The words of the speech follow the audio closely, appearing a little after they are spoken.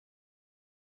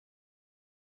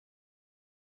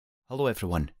Hello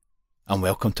everyone, and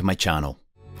welcome to my channel.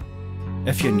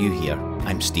 If you're new here,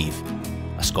 I'm Steve,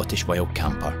 a Scottish wild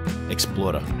camper,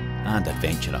 explorer and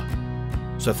adventurer.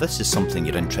 So if this is something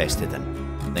you're interested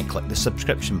in, then click the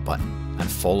subscription button and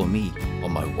follow me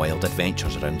on my wild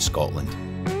adventures around Scotland.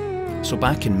 So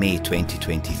back in May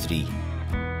 2023,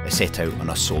 I set out on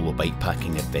a solo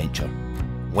bikepacking adventure,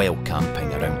 wild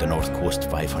camping around the North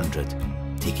Coast 500,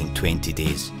 taking 20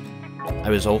 days. I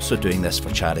was also doing this for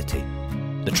charity,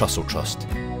 the Trussell Trust,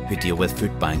 who deal with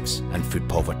food banks and food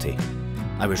poverty.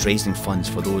 I was raising funds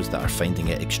for those that are finding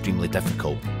it extremely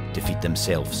difficult to feed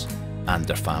themselves and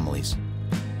their families.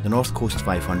 The North Coast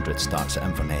 500 starts at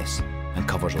Inverness and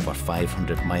covers over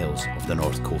 500 miles of the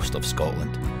north coast of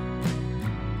Scotland.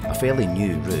 A fairly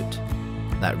new route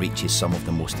that reaches some of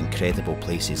the most incredible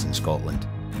places in Scotland,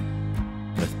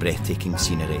 with breathtaking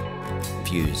scenery,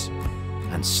 views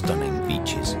and stunning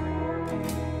beaches.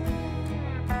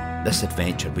 This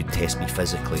adventure would test me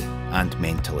physically and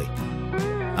mentally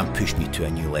and push me to a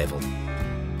new level.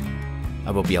 I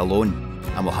will be alone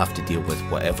and will have to deal with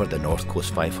whatever the North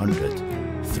Coast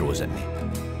 500 throws at me.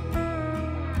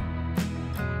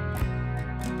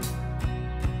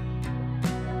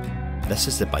 This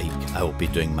is the bike I will be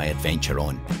doing my adventure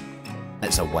on.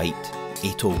 It's a white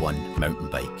 801 mountain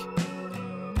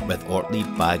bike with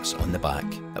Ortlieb bags on the back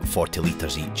at 40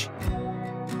 litres each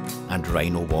and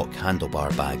Rhino Walk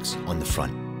handlebar bags on the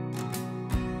front.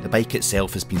 The bike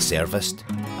itself has been serviced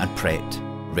and prepped,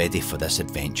 ready for this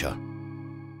adventure.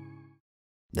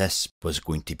 This was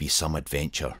going to be some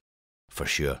adventure, for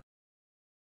sure.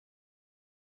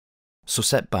 So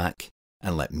sit back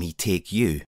and let me take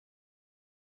you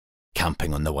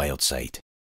camping on the wild side.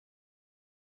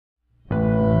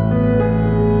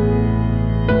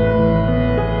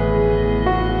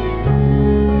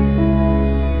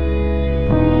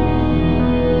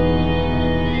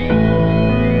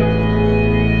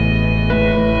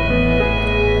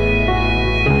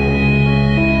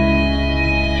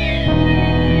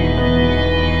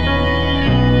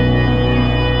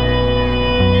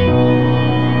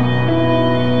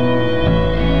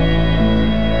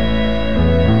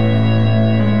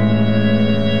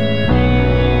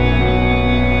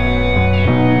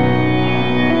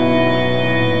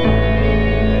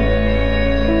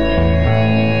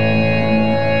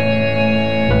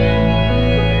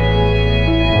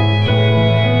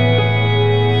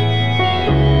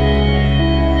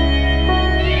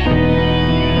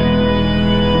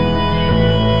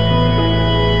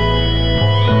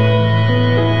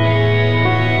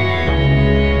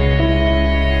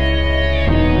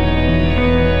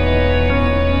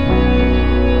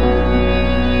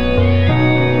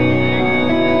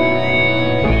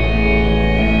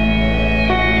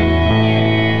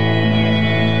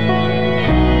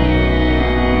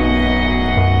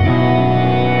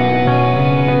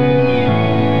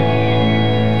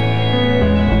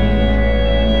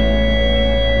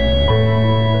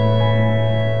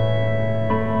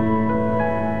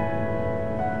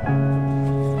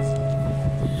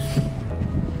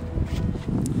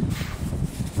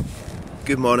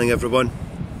 Good morning everyone.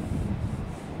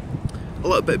 A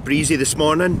little bit breezy this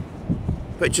morning,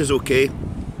 which is okay.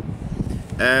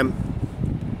 I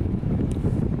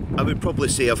would probably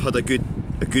say I've had a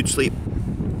good sleep,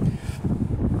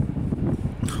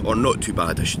 or not too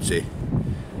bad I should say.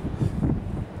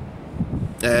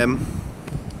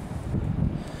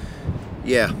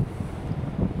 Yeah,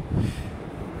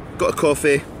 got a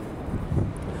coffee,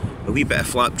 a wee bit of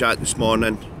flapjack this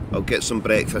morning. I'll get some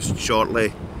breakfast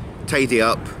shortly, tidy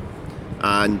up,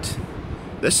 and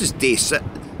this is day 7.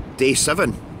 Day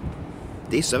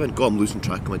 7, God, I'm losing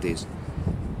track of my days.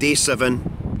 Day 7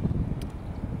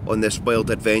 on this wild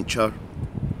adventure.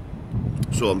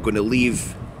 So I'm going to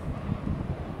leave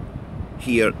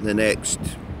here in the next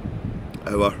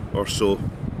hour or so,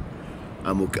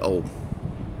 and I'll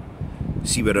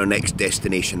see where our next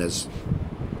destination is.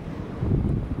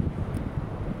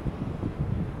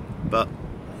 But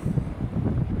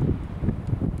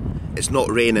it's not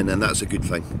raining, and that's a good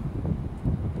thing.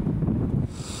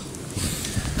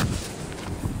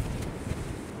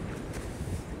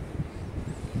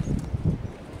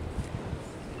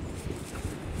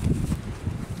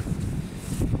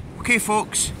 Okay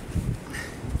folks,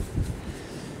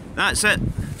 that's it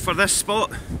for this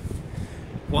spot.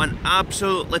 One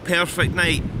absolutely perfect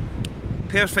night.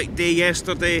 Perfect day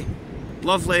yesterday.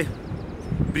 Lovely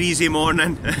breezy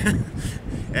morning.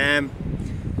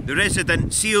 The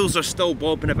resident seals are still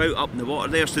bobbing about up in the water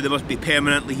there, so they must be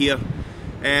permanently here.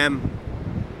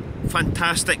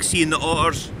 Fantastic seeing the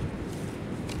otters.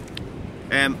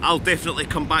 I'll definitely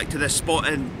come back to this spot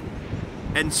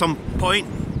in some point.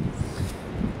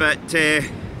 but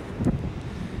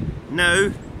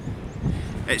now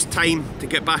it's time to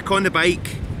get back on the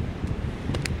bike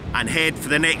and head for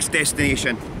the next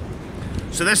destination.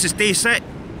 So this is day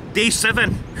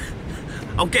 7.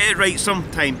 I'll get it right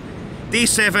sometime. Day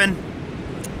 7.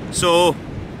 So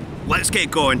let's get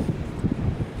going.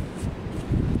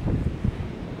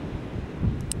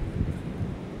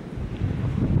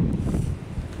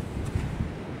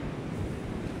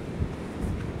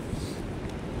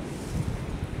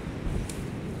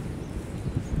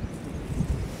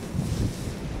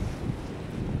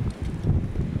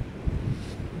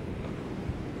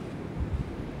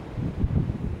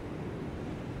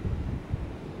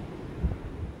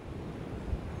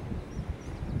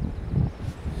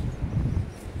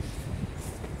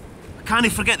 Can't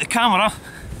forget the camera.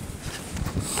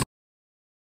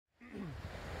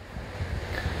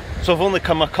 So I've only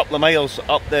come a couple of miles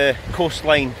up the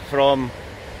coastline from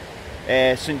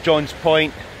St John's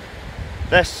Point.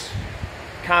 This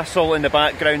castle in the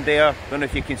background there, don't know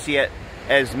if you can see it,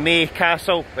 is May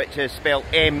Castle, which is spelled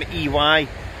M-E-Y,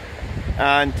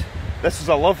 and this is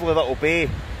a lovely little bay.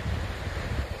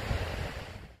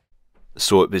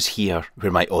 So it was here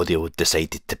where my audio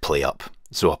decided to play up,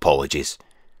 so apologies.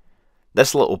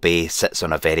 This little bay sits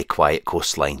on a very quiet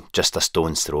coastline, just a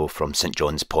stone's throw from St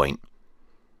John's Point.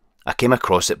 I came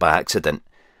across it by accident,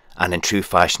 and in true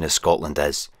fashion as Scotland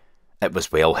is, it was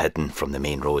well hidden from the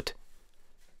main road.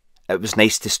 It was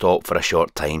nice to stop for a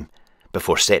short time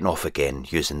before setting off again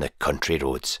using the country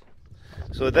roads.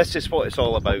 So this is what it's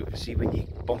all about. See, when you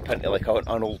bump into like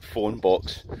an old phone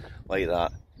box like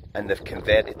that, and they've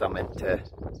converted them into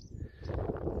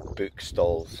book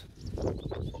stalls.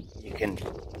 You can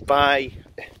buy,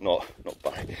 not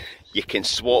buy, you can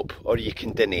swap or you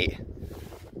can donate.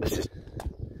 This is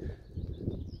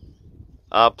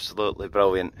absolutely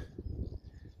brilliant.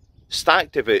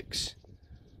 Stacked of books,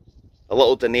 a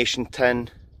little donation tin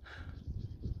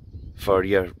for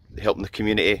your helping the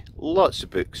community, lots of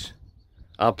books,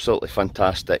 absolutely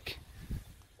fantastic.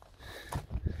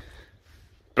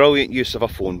 Brilliant use of a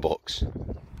phone box.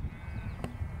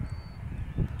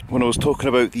 When I was talking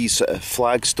about these sort of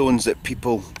flagstones that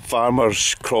people,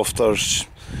 farmers, crofters,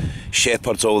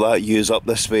 shepherds, all that use up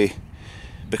this way,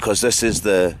 because this is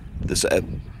the sort of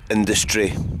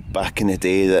industry back in the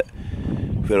day that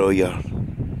where all your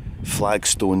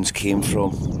flagstones came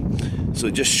from. So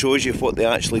it just shows you what they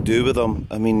actually do with them.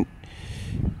 I mean,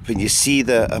 when you see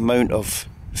the amount of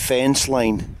fence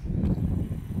line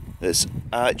that's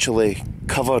actually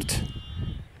covered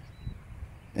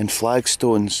in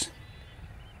flagstones,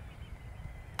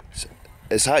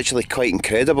 it's actually quite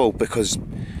incredible, because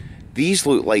these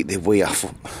look like they weigh they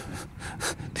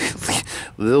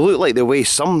look like they weigh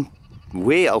some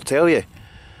weight, I'll tell you.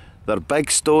 They're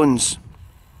big stones.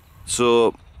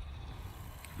 So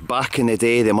back in the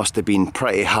day they must have been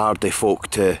pretty hardy folk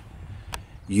to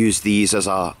use these as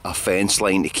a fence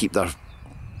line to keep their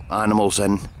animals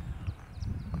in,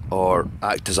 or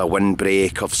act as a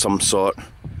windbreak of some sort.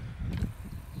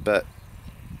 But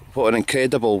what an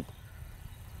incredible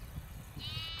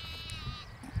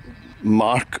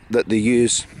mark that they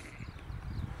use.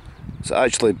 It's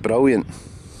actually brilliant.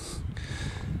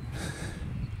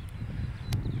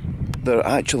 They're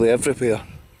actually everywhere.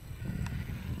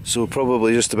 So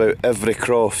probably just about every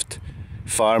croft,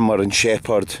 farmer and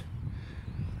shepherd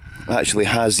actually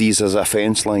has these as a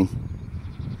fence line.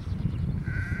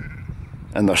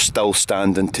 And they're still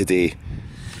standing today.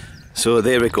 So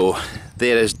there we go.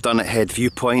 There is Dunnet Head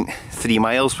viewpoint, 3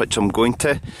 miles, which I'm going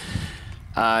to.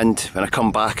 And when I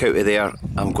come back out of there,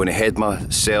 I'm going to head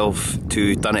myself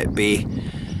to Dunnet Bay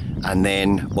and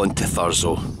then on to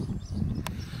Thurso.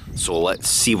 So let's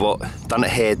see what Dunnet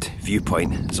Head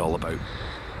viewpoint is all about.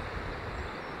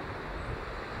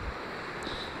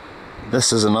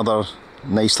 This is another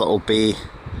nice little bay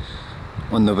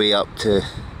on the way up to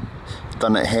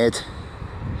Dunnet Head,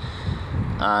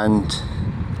 and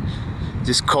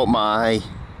just caught my eye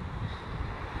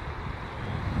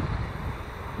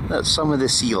that some of the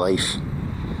sea life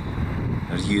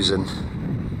are using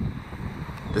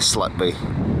the slipway.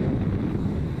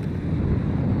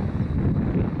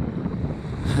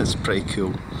 It's pretty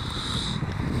cool.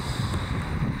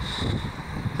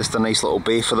 Just a nice little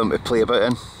bay for them to play about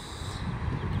in.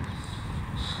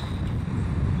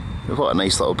 But what a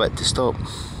nice little bit to stop.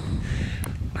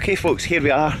 Okay folks, here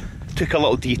we are. Took a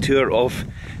little detour of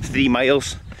 3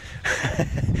 miles.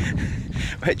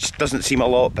 Which doesn't seem a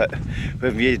lot, but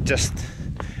when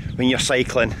you're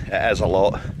cycling, it is a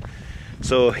lot.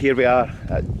 So here we are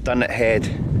at Dunnet Head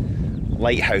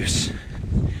Lighthouse,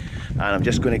 and I'm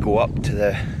just going to go up to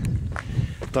the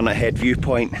Dunnet Head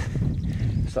viewpoint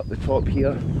lights up the top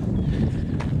here.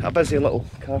 A busy little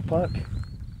car park.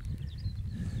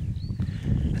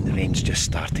 And the rain's just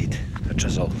started. A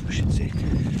drizzle, I should say.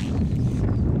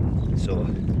 So,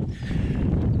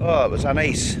 oh, it was a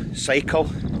nice cycle.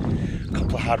 A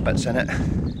couple of hard bits in it.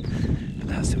 But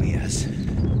that's the way it is.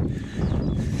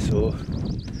 So,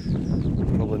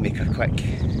 probably make a quick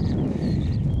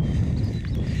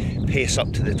pace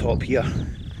up to the top here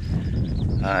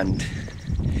and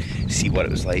see what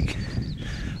it was like.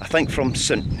 I think from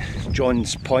St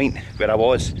John's Point, where I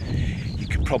was, you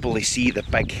could probably see the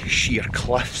big sheer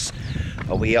cliffs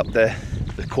away up the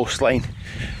coastline.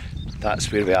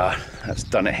 That's where we are. That's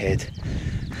Dunnet Head.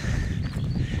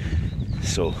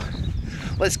 So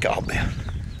let's get up there.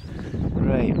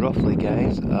 Right, roughly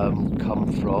guys,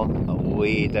 come from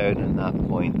way down in that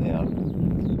point there.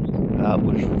 That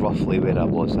was roughly where I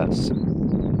was. I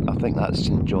think that's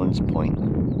St John's Point.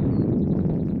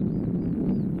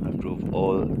 I drove.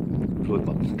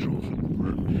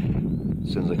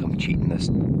 Sounds like I'm cheating this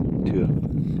tour.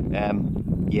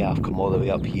 Yeah, I've come all the way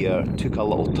up here. Took a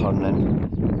little turn in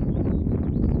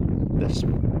this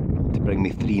to bring me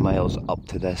 3 miles up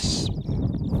to this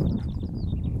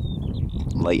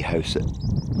lighthouse at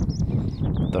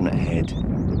Dunnet Head.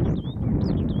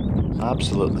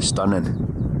 Absolutely stunning.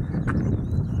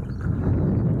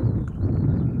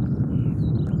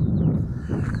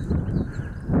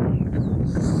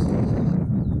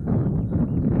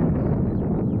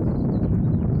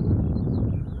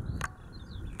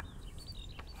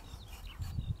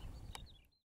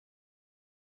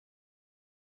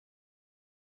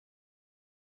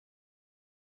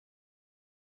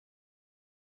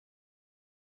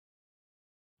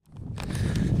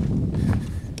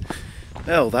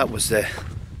 Well, that was the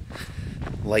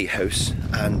lighthouse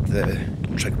and the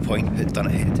trig point at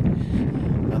Dunnet Head.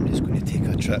 I'm just going to take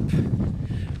a trip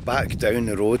back down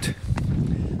the road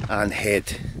and head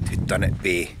to Dunnet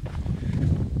Bay.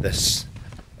 This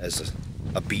is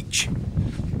a beach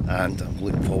and I'm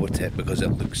looking forward to it because it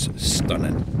looks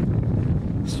stunning.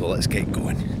 So let's get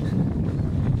going.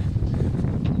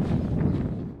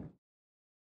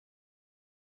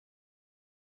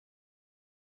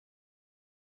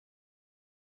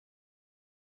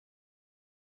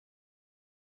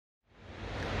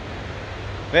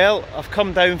 Well, I've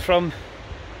come down from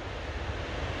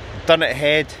Dunnet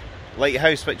Head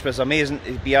Lighthouse, which was amazing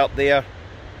to be up there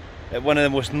at one of the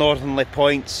most northerly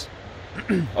points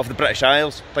of the British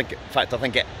Isles. In fact, I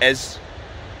think it is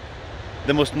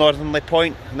the most northerly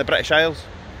point in the British Isles.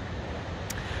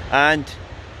 And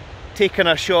taking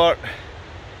a short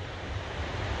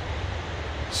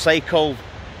cycle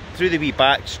through the wee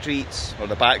back streets, or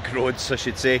the back roads I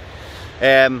should say,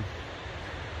 to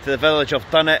the village of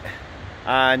Dunnet.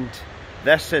 And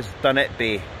this is Dunnet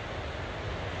Bay.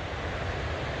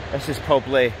 This is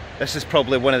probably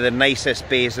one of the nicest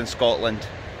bays in Scotland.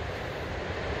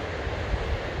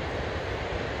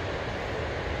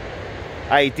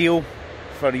 Ideal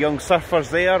for young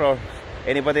surfers there, or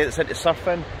anybody that's into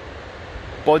surfing,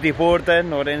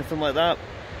 bodyboarding or anything like that.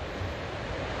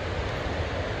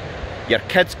 Your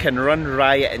kids can run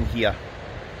riot in here.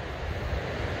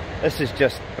 This is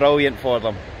just brilliant for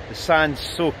them. The sand's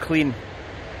so clean.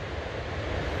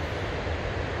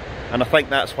 And I think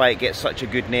that's why it gets such a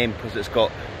good name, because it's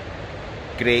got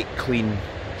great clean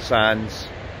sands.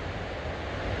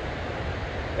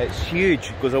 It's huge,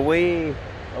 it goes away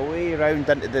around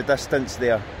into the distance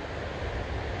there.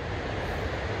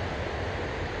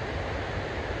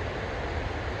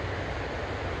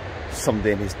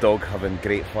 Somebody and his dog having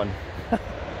great fun.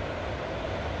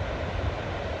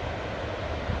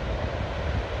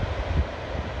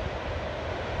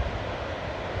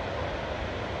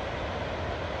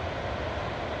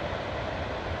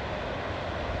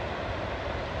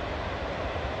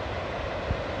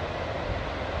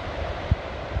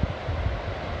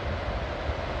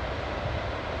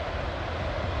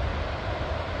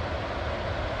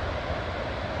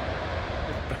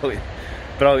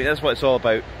 Brilliant, that's what it's all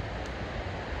about.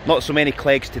 Not so many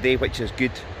clegs today, which is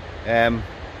good. Aye,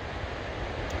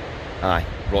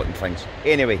 rotten things.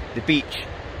 Anyway, the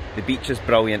beach is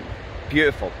brilliant,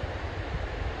 beautiful.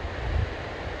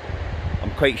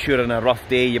 I'm quite sure on a rough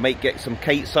day you might get some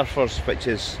kite surfers, which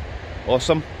is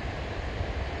awesome.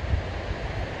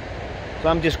 So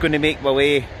I'm just going to make my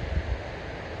way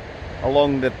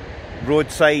along the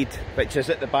roadside, which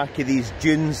is at the back of these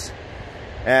dunes.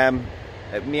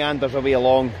 It meanders away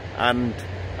along, and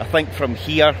I think from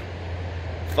here,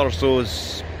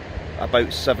 Thursow's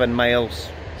about 7 miles,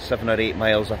 7 or 8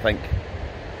 miles I think.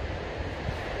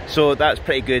 So that's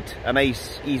pretty good. A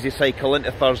nice easy cycle into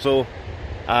Thursow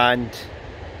and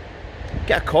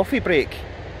get a coffee break.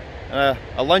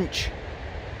 a lunch.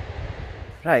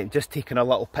 Right, just taking a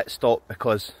little pit stop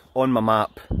because on my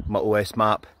map, my OS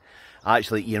map, I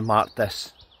actually earmarked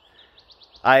this.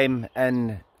 I'm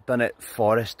in Dunnet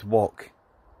Forest Walk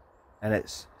and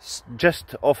it's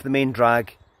just off the main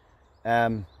drag.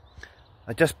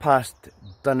 I just passed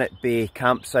Dunnet Bay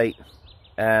campsite,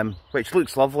 which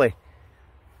looks lovely,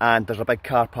 and there's a big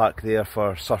car park there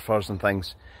for surfers and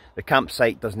things. The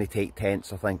campsite doesn't take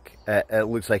tents, I think. It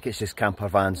looks like it's just camper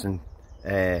vans and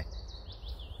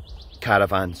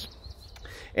caravans.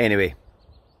 Anyway,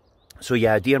 so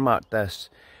yeah, I'd earmarked this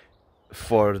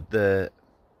for the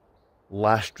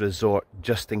last resort,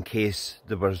 just in case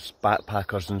there was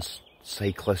backpackers and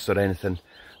cyclists or anything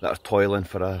that are toiling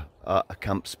for a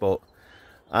camp spot.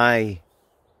 I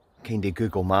kind of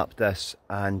Google mapped this,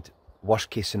 and worst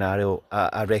case scenario,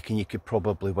 I reckon you could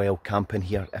probably wild camp in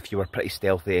here if you were pretty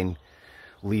stealthy and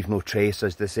leave no trace,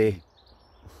 as they say.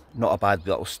 Not a bad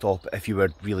little stop if you were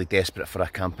really desperate for a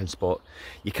camping spot.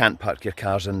 You can't park your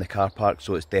cars in the car park,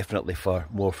 so it's definitely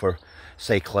more for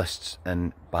cyclists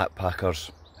and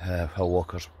backpackers, hill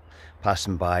walkers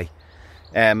passing by.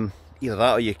 Either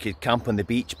that or you could camp on the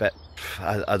beach, but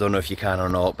I don't know if you can or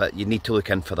not, but you need to look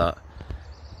in for that.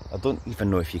 I don't even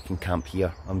know if you can camp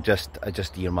here. I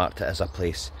just earmarked it as a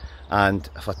place. And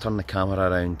if I turn the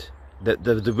camera around,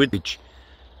 the woodage,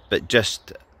 but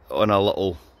just on a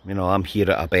little, you know, I'm here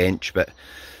at a bench, but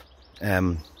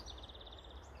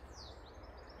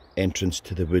entrance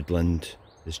to the woodland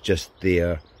is just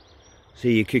there. So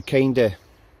you could kind of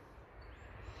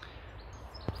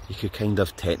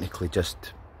technically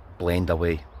just blend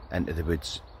away into the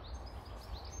woods.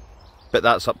 But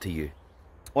that's up to you.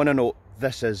 On a note,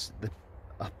 this is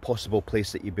a possible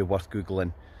place that you'd be worth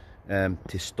Googling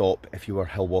to stop if you were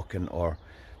hill walking or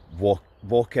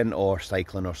walking or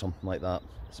cycling or something like that.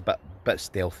 It's a bit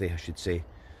stealthy, I should say.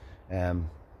 There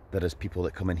is people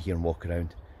that come in here and walk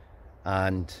around,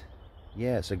 and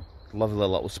yeah, it's a lovely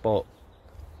little spot.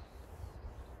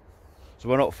 So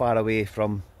we're not far away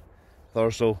from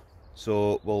Trussell,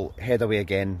 so we'll head away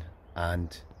again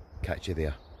and catch you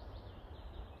there.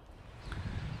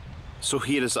 So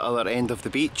here is the other end of the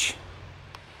beach.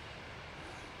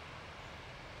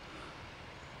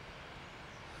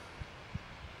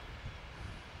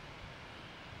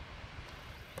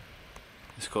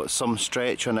 It's got some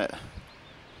stretch on it,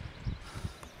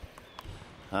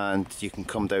 and you can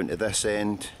come down to this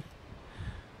end,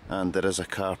 and there is a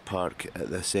car park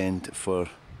at this end for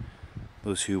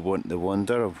those who want the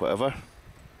wander or whatever.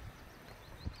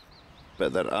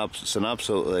 But it's an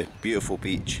absolutely beautiful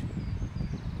beach.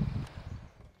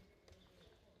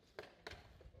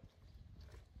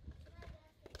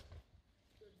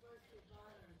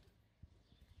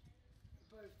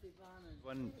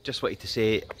 Just wanted to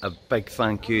say a big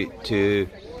thank you to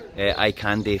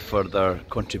iCandy for their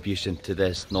contribution to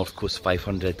this North Coast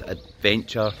 500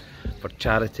 adventure for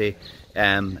charity.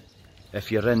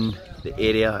 If you're in the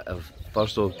area of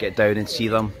Trussell, get down and see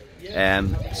them.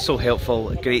 So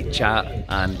helpful, great chat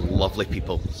and lovely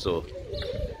people, so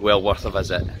well worth a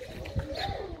visit.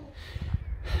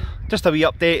 Just a wee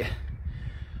update.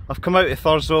 I've come out of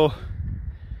Trussell,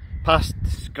 past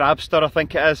Grabster I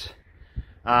think it is,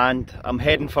 and I'm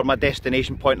heading for my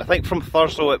destination point. I think from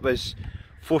Trussell it was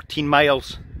 14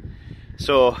 miles,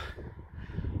 so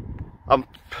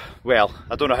well,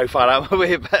 I don't know how far I'm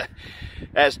away, but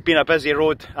it's been a busy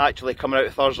road actually coming out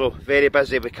of Trussell, very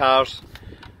busy with cars,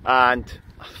 and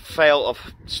I felt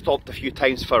I've stopped a few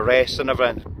times for rest and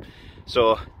everything,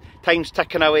 so time's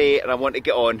ticking away and I want to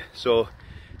get on. So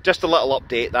just a little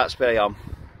update, that's where I am.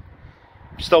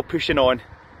 Still pushing on.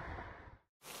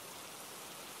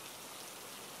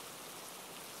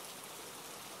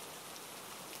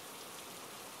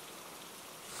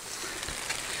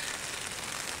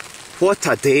 What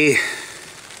a day!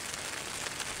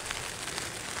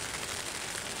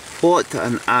 What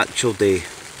an actual day.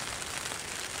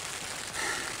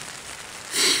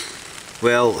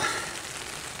 Well,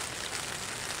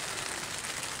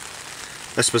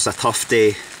 this was a tough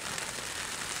day,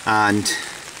 and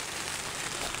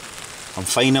I'm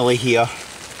finally here.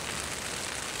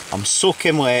 I'm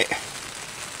soaking wet,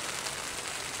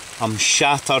 I'm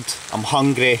shattered, I'm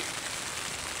hungry.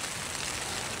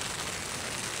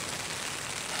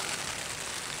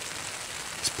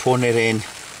 Pouring rain.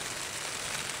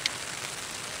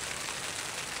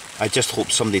 I just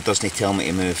hope somebody doesn't tell me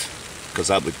to move, because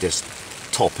that would just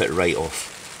top it right off.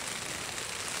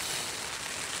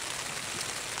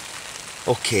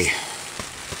 Okay.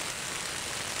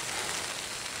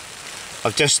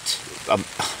 I've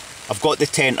got the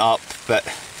tent up, but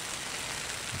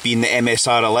being the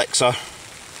MSR elixir,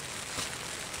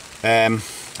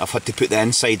 I've had to put the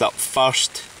inside up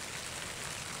first.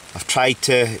 I've tried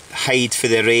to hide for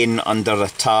the rain under a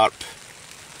tarp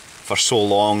for so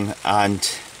long,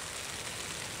 and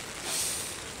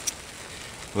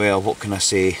well, what can I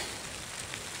say?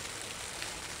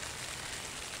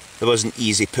 It wasn't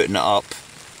easy putting it up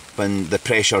when the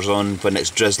pressure's on, when it's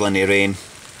drizzling the rain,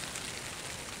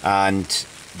 and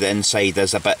the inside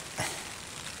is a bit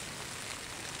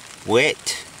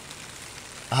wet.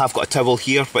 I have got a towel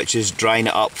here which is drying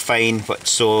it up fine, but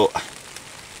so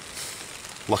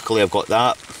luckily I've got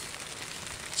that.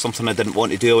 Something I didn't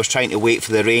want to do. I was trying to wait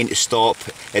for the rain to stop.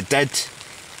 It did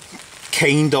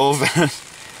kind of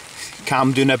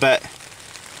calm down a bit.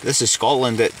 This is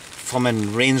Scotland, it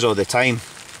fucking rains all the time.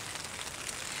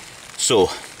 So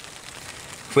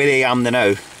where I am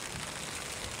now,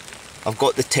 I've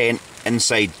got the tent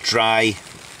inside dry,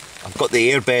 I've got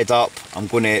the airbed up. I'm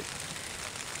going to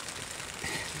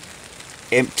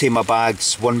empty my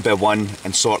bags one by one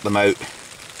and sort them out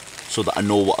so that I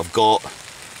know what I've got,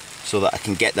 so that I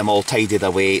can get them all tidied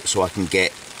away, so I can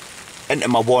get into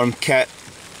my warm kit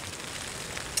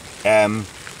and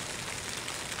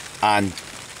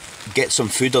get some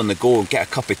food on the go, get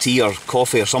a cup of tea or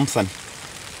coffee or something,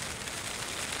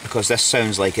 because this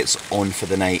sounds like it's on for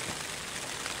the night,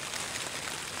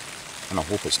 and I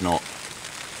hope it's not.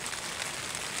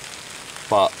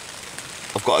 But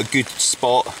I've got a good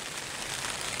spot.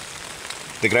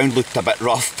 The ground looked a bit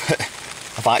rough,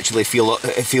 but I actually feel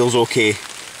it feels okay.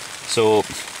 So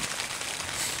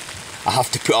I have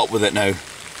to put up with it now.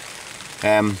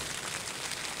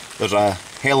 There's a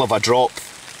hell of a drop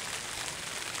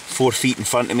 4 feet in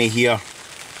front of me here,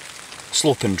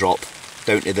 sloping drop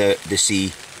down to the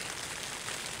sea.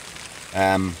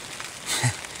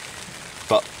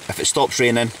 But if it stops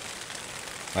raining,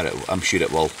 I'm sure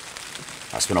it will,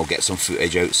 that's when I'll get some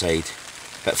footage outside.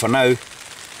 But for now,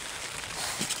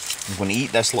 I'm going to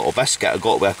eat this little biscuit I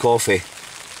got with a coffee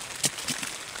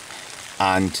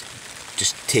and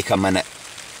just take a minute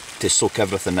to soak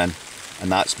everything in,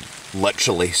 and that's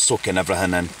literally soaking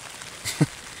everything in.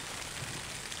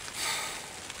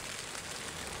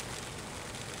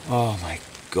 Oh my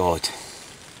god.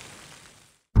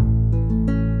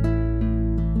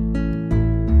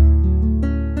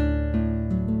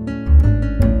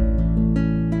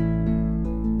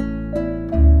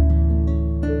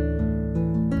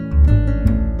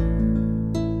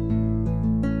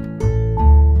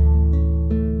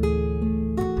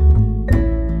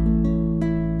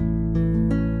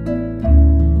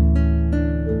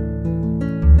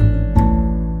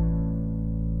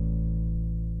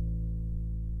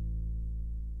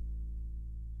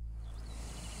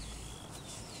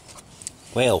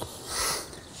 Well,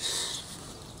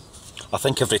 I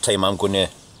think every time I'm going to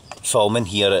film in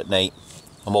here at night,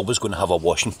 I'm always going to have a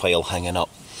washing pile hanging up.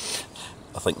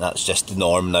 I think that's just the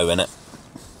norm now, innit?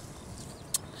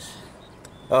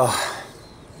 Oh,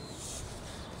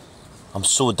 I'm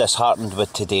so disheartened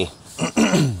with today.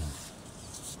 I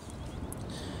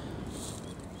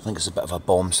think it's a bit of a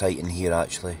bomb site in here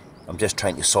actually. I'm just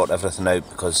trying to sort everything out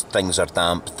because things are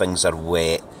damp, things are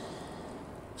wet,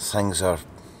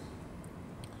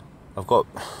 I've got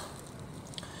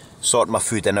sorting my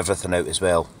food and everything out as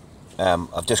well.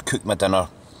 I've just cooked my dinner,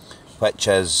 which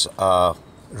is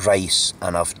rice,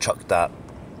 and I've chucked that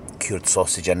cured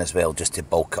sausage in as well just to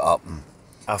bulk it up. And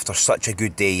after such a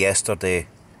good day yesterday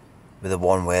with the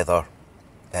warm weather,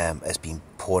 it's been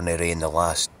pouring the rain the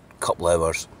last couple of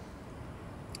hours.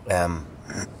 I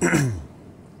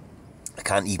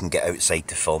can't even get outside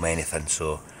to film anything,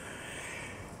 so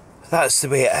that's the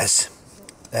way it is.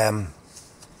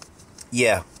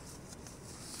 Yeah,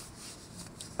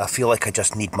 I feel like I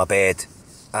just need my bed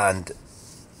and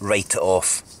write it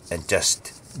off and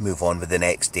just move on with the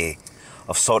next day.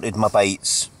 I've sorted my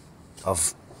bites,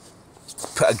 I've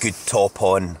put a good top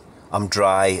on, I'm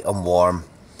dry, I'm warm,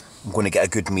 I'm going to get a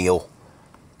good meal.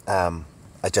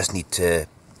 I just need to,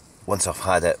 once I've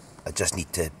had it, I just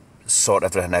need to sort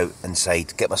everything out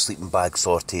inside, get my sleeping bag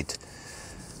sorted,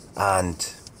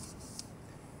 and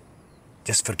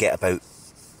just forget about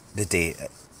the day.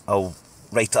 I'll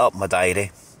write it up in my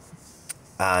diary,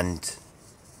 and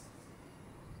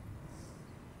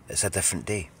it's a different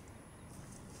day.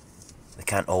 They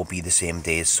can't all be the same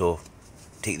days, so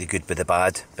take the good with the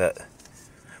bad. But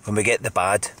when we get the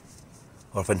bad,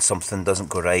 or when something doesn't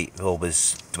go right, we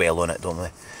always dwell on it, don't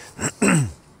we?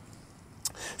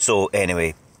 So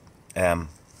anyway, if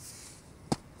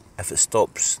it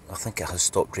stops, I think it has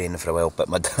stopped raining for a while, but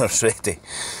my dinner's ready.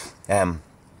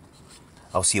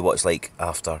 I'll see what it's like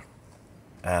after,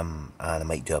 and I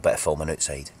might do a bit of filming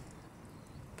outside.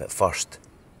 But first,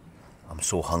 I'm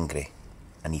so hungry,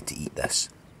 I need to eat this.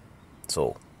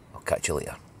 So I'll catch you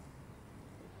later.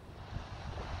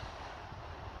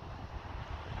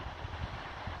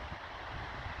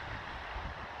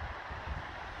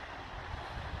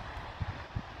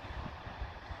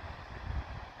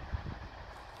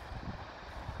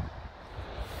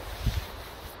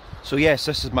 So yes,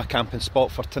 this is my camping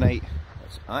spot for tonight.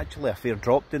 It's actually a fair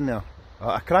drop down there,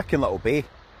 a cracking little bay,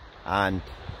 and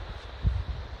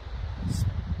it's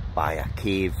by a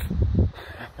cave.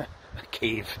 A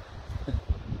cave.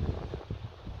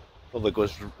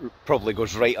 Probably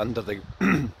goes right under the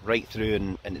right through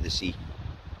and into the sea.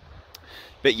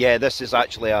 But yeah, this is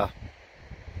actually a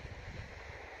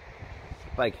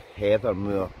big heather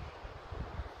moor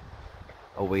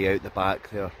away out the back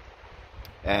there.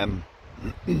 I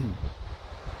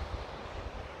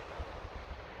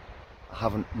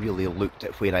haven't really looked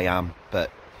at where I am,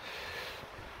 but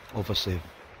obviously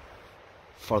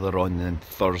further on than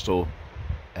Thurso.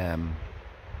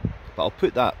 But I'll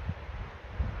put that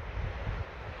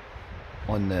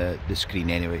on the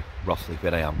screen anyway, roughly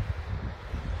where I am,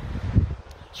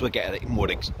 so I get a more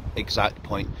exact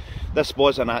point. This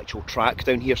was an actual track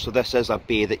down here, so this is a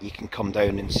bay that you can come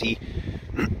down and see.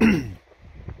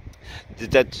 They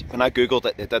did, when I googled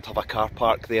it, they did have a car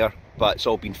park there, but it's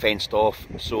all been fenced off,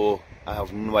 so I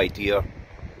have no idea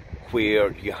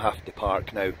where you have to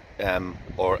park now,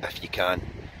 or if you can.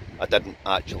 I didn't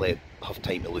actually have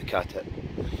time to look at it,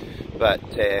 but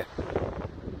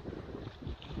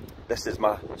this is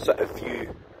my sort of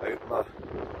view out my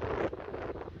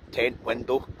tent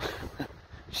window, I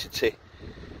should say.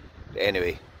 But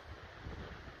anyway,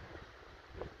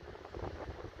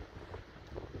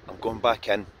 I'm going back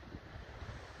in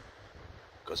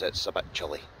because it's a bit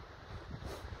chilly,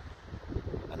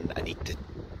 and I need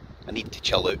to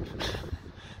chill out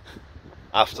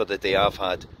after the day I've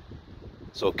had.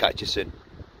 So I'll catch you soon.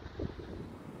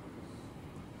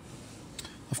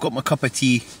 I've got my cup of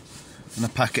tea and a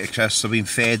packet of crisps. I've been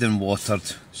fed and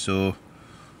watered, so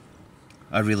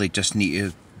I really just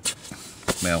need to,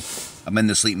 well, I'm in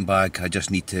the sleeping bag, I just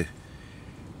need to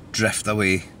drift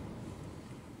away.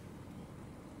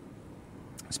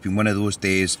 It's been one of those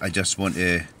days, I'm just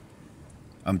knackered,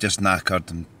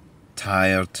 I'm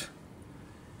tired,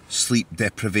 sleep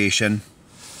deprivation.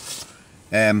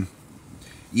 Yeah,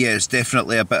 it's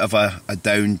definitely a bit of a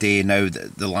down day now.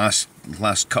 The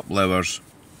last couple hours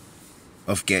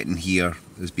of getting here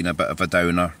has been a bit of a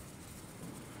downer.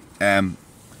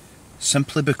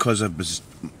 Simply because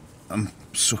I'm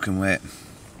soaking wet.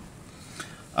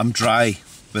 I'm dry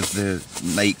with the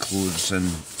night clothes and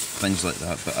things like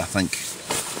that, but I think,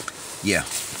 yeah,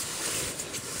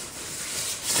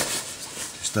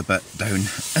 just a bit down.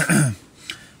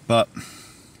 But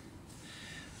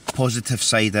positive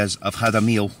side is I've had a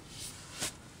meal,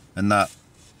 and that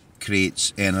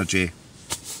creates energy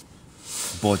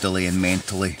bodily and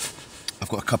mentally. I've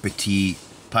got a cup of tea,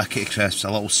 packet of crisps,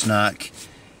 a little snack,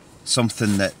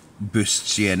 something that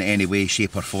boosts you in any way,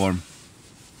 shape or form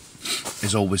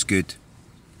is always good,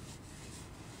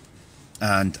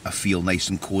 and I feel nice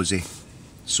and cosy,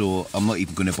 so I'm not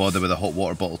even going to bother with a hot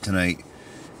water bottle tonight.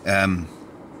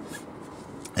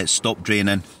 It's stopped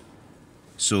draining,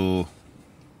 so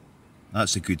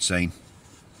that's a good sign.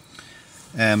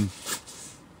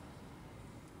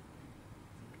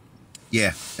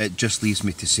 Yeah, it just leaves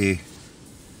me to say,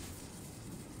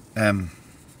 I'm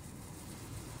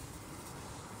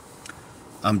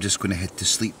just going to head to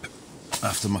sleep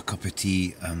after my cup of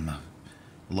tea and my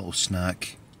little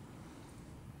snack.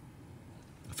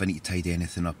 If I need to tidy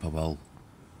anything up, I will.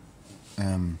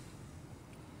 It's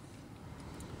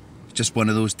just one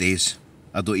of those days.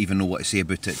 I don't even know what to say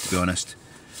about it, to be honest.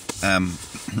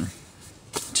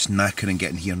 Just knackering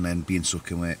getting here and then being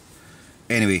soaking wet.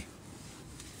 Anyway,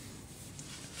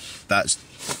 that's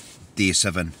day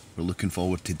 7. We're looking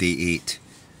forward to day 8,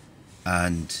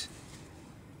 and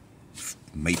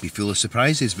might be full of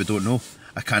surprises, we don't know.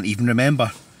 I can't even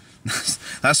remember.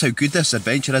 That's how good this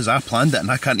adventure is. I planned it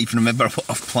and I can't even remember what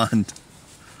I've planned.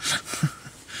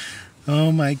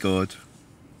 Oh my god.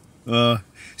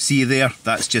 See you there?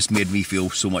 That's just made me feel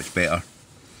so much better.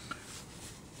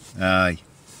 Aye.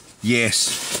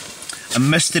 Yes. A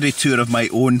mystery tour of my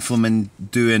own flaming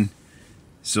doing.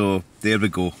 So, there we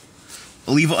go.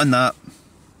 I'll leave it on that.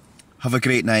 Have a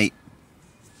great night.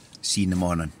 See you in the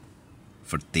morning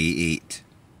for day 8.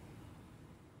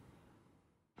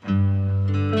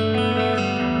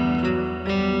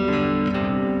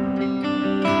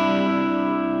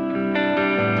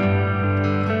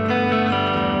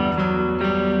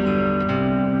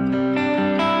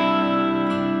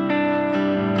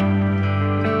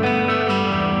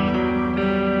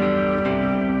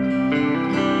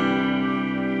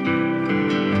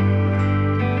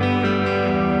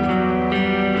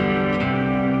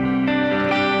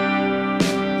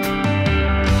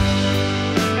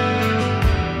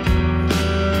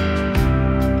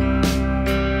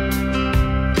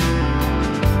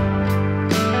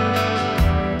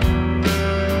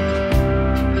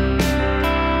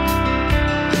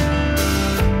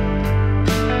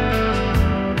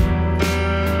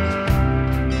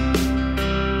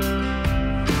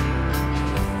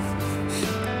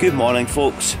 Good morning,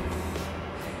 folks.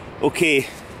 Okay,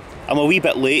 I'm a wee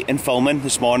bit late in filming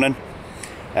this morning.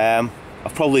 I've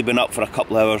probably been up for a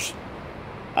couple of hours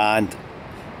and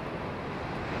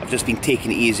I've just been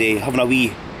taking it easy, having a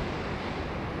wee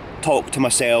talk to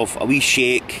myself, a wee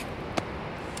shake,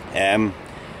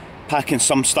 packing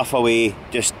some stuff away,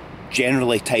 just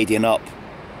generally tidying up.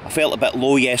 I felt a bit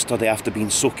low yesterday after being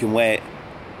soaking wet,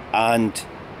 and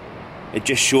it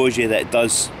just shows you that it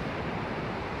does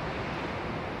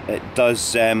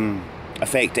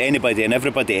affect anybody and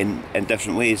everybody in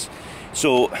different ways.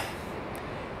 So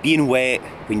being wet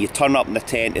when you turn up in the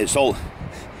tent, it's all,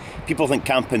 people think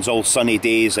camping's all sunny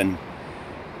days and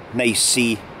nice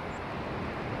sea.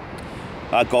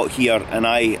 I got here and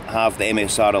I have the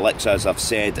MSR Elixir, as I've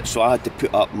said, so I had to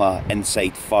put up my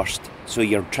inside first. So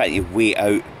you're trying to wait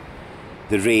out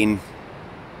the rain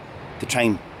to try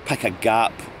and pick a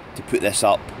gap to put this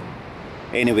up.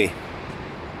 Anyway,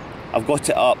 I've got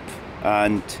it up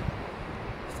and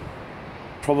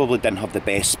probably didn't have the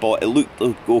best spot. It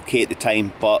looked okay at the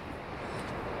time, but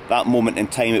that moment in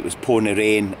time it was pouring the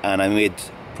rain and I made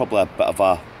probably a bit of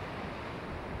a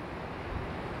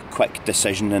quick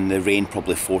decision, and the rain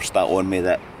probably forced that on me,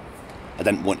 that I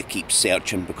didn't want to keep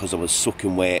searching because I was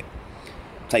soaking wet.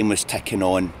 Time was ticking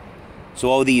on. So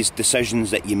all these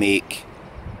decisions that you make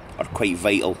are quite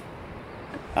vital,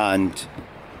 and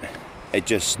it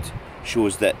just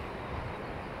shows that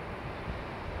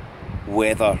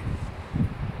weather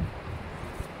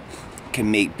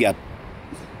can be a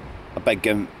big,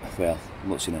 well, I'm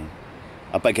not saying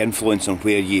a big influence on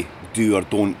where you do or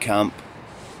don't camp.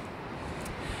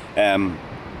 But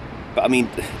I mean,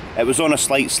 it was on a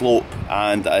slight slope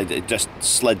and it just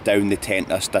slid down the tent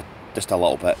just a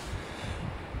little bit.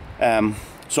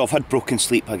 So I've had broken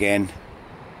sleep again.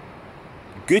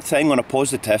 Good thing on a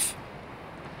positive,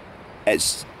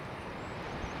 it's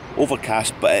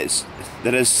overcast, but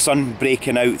there is sun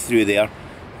breaking out through there,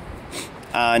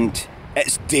 and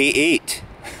it's day 8.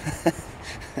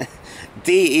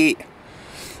 Day 8.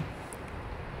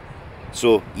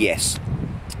 So yes,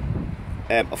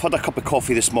 I've had a cup of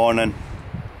coffee this morning,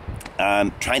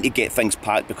 trying to get things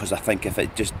packed, because I think if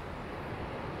it just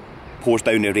pours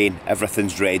down the rain,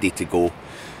 everything's ready to go.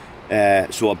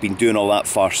 So I've been doing all that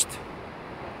first.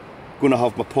 Going to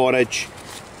have my porridge,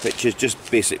 which is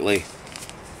just basically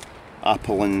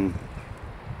apple and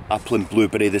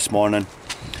blueberry this morning.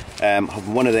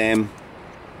 Having one of them.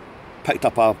 Picked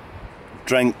up a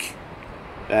drink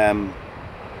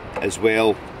as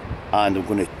well, and I'm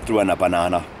going to throw in a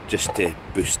banana just to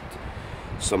boost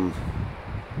some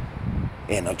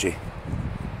energy.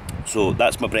 So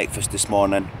that's my breakfast this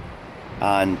morning,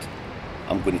 and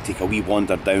I'm going to take a wee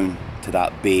wander down to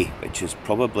that bay, which is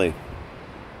probably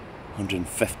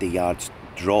 150 yards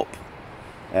drop.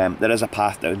 There is a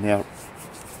path down there,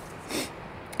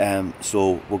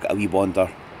 so we'll get a wee wander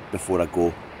before I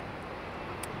go.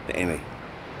 But anyway,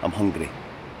 I'm hungry,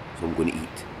 so I'm going to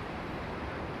eat.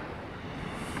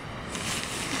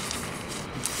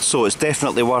 So it's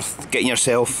definitely worth getting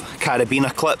yourself a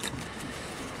carabiner clip.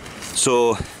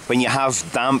 So when you have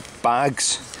damp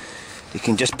bags, you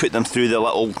can just put them through the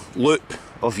little loop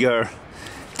of your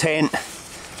tent,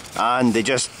 and they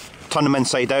just turn them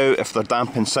inside out if they're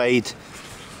damp inside,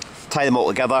 tie them all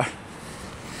together,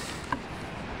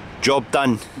 job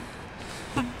done.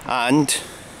 And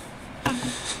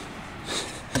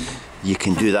you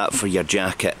can do that for your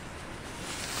jacket.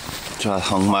 So I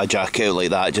hung my jacket out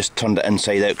like that, just turned it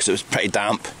inside out because it was pretty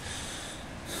damp.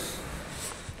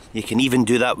 You can even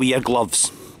do that with your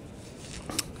gloves.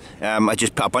 I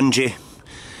just put a bungee,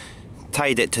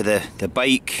 tied it to the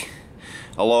bike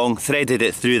along, threaded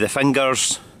it through the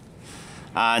fingers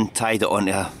and tied it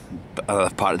onto a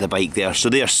part of the bike there. So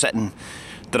they're sitting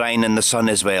drying in the sun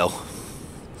as well.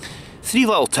 3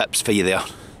 little tips for you there.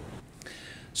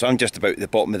 So I'm just about the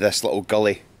bottom of this little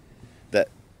gully that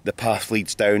the path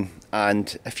leads down,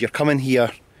 and if you're coming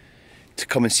here to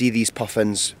come and see these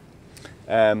puffins,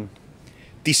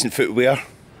 decent footwear,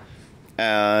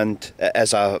 and it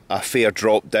is a fair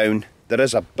drop down. There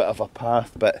is a bit of a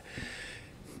path, but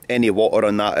any water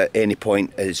on that at any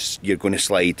point is you're going to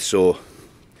slide. So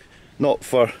not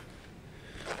for,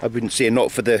 I wouldn't say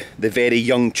not for the very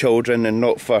young children, and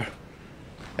not for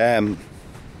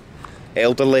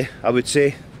elderly, I would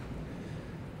say.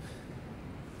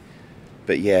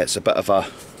 But yeah, it's a bit of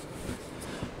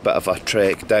a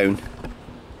trek down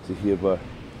to here, where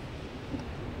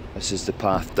this is the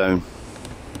path down.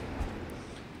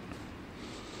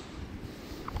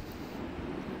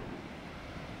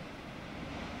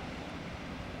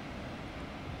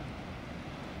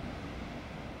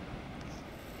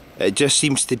 It just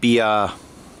seems to be the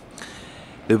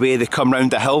the way they come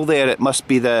round the hill there, it must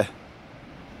be the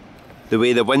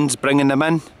way the wind's bringing them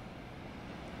in.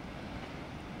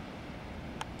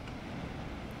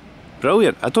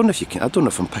 Brilliant. I don't know if you can, I don't know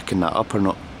if I'm picking that up or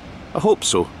not. I hope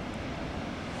so.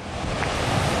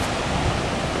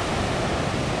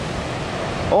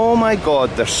 Oh my god,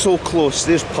 they're so close.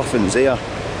 There's puffins there.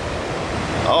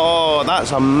 Oh,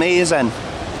 that's amazing.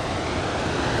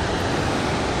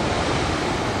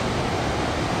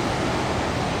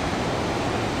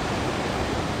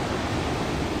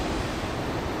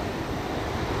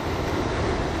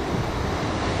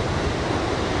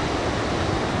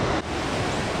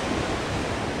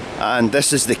 And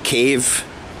this is the cave,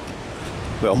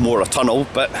 well, more a tunnel,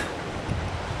 but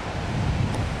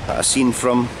that I've seen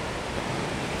from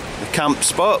the camp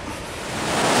spot.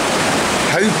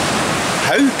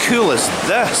 How cool is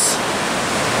this?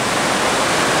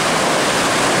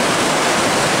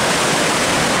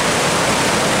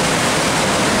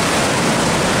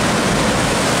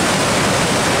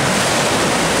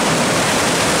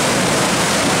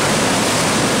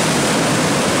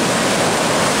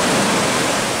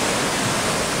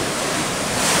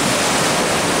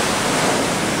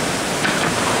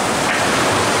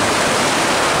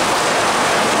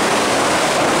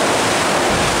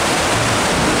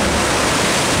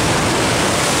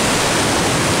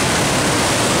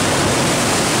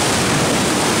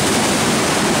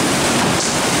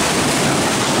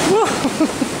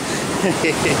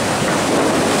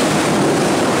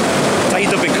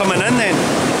 Tide will be coming in then.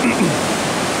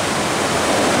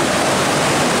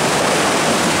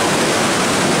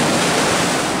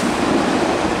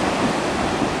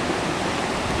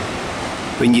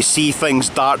 When you see things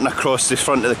darting across the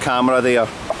front of the camera there,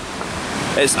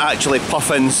 it's actually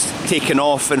puffins taking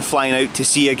off and flying out to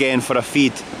sea again for a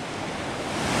feed.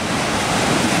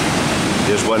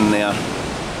 There's one there.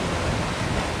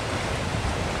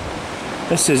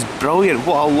 This is brilliant,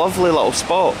 what a lovely little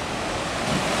spot.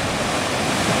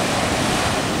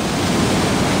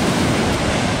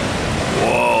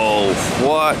 Whoa,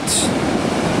 what?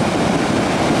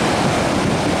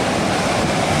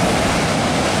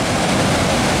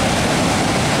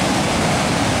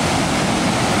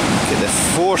 Look at the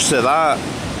force of that.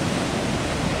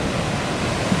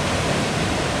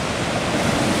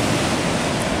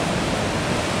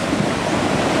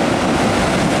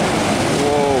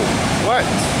 What?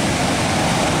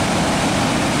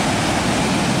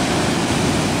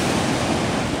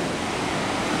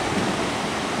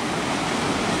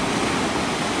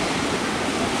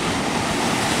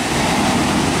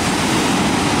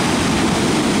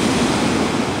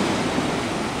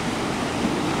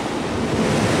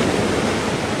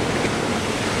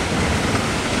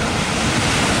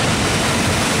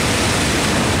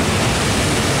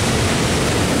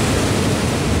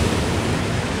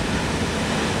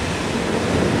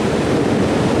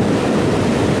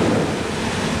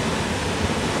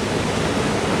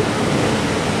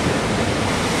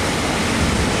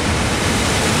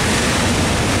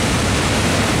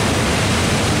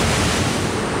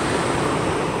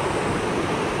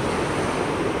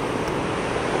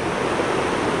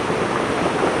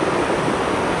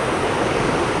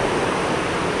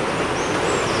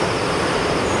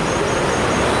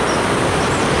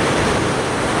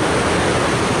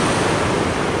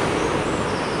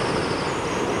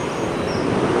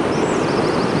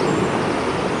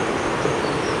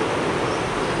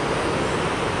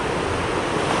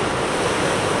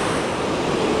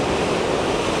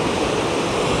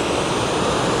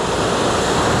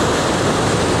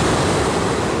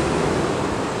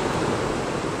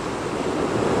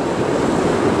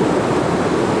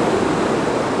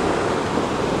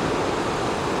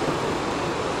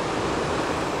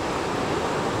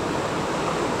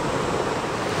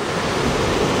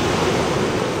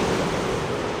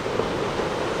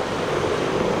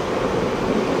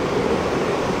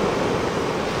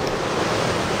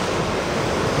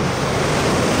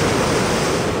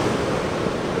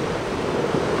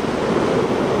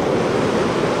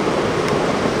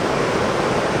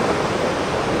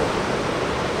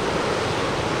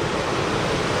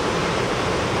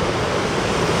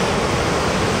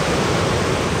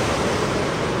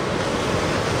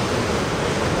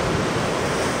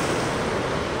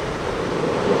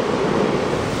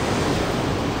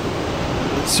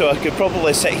 So I could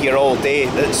probably sit here all day.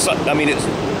 I mean, it's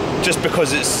just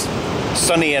because it's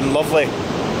sunny and lovely,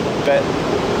 but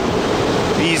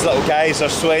these little guys are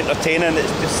so entertaining.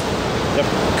 It's just,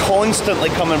 they're constantly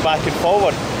coming back and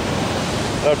forward.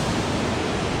 There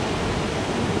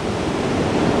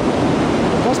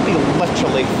must be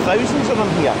literally thousands of them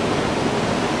here.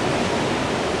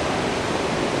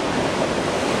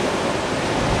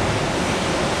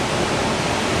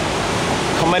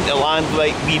 come into land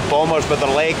like wee bombers with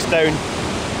their legs down.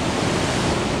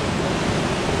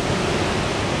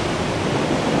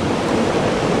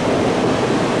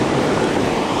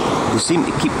 They seem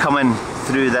to keep coming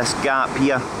through this gap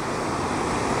here.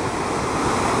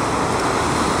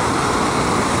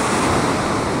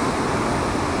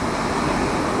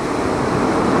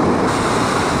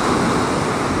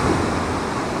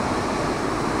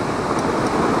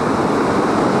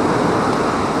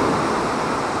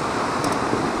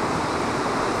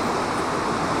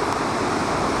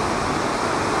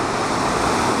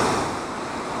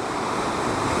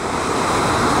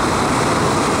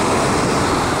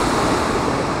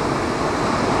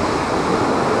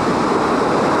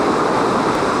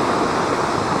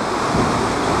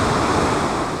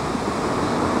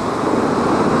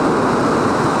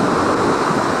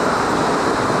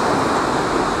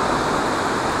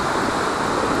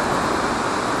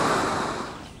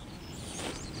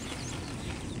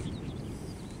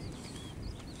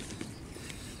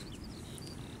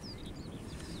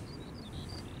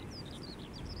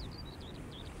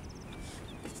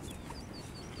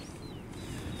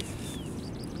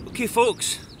 Okay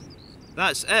folks,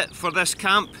 that's it for this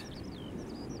camp.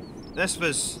 This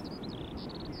was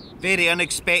very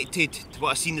unexpected to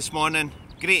what I seen this morning.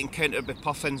 Great encounter with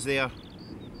puffins there.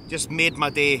 Just made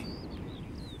my day.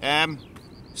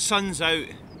 Sun's out.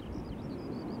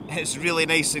 It's really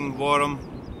nice and warm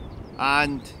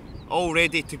and all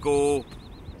ready to go.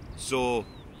 So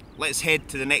let's head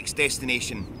to the next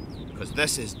destination because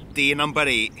this is day number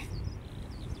 8.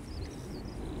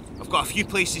 I've got a few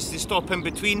places to stop in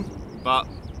between, but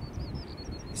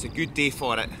it's a good day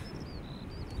for it.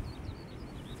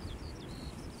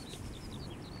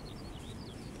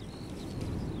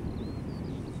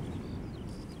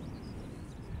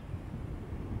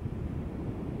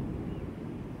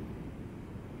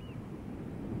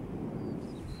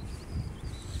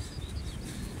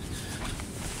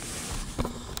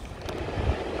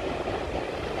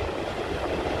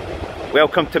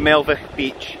 Welcome to Melville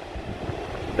Beach.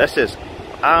 This is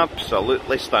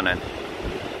absolutely stunning.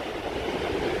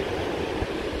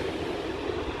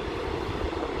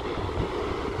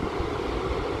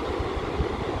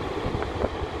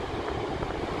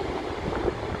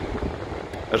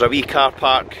 There's a wee car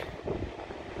park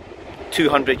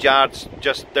 200 yards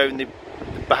just down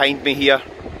behind me here.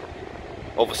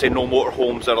 Obviously no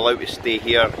motorhomes are allowed to stay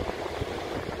here,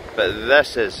 but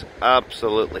this is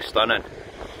absolutely stunning.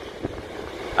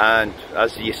 And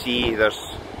as you see, there's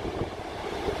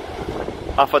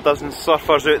half a dozen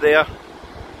surfers out there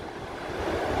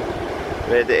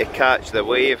ready to catch the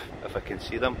wave, if I can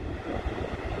see them.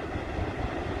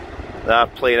 They're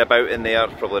playing about in there,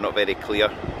 probably not very clear.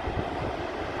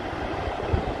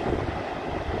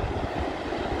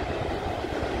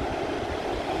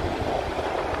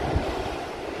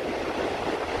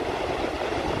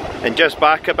 And just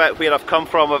back a bit where I've come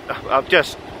from, I've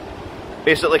just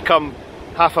basically come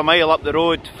half a mile up the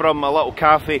road from a little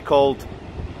cafe called,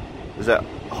 is it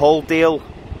Halldale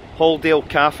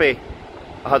Cafe.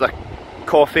 I had a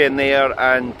coffee in there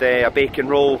and a bacon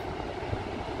roll,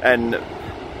 and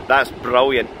that's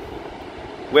brilliant.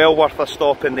 Well worth a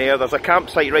stop in there. There's a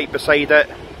campsite right beside it.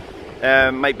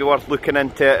 Might be worth looking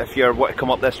into it if you want to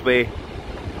come up this way.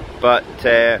 But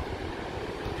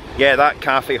yeah, that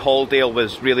cafe Halldale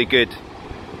was really good.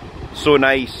 So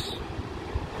nice.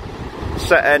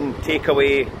 Sit in, take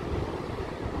away. You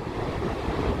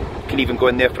can even go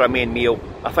in there for a main meal.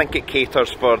 I think it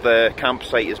caters for the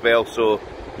campsite as well, so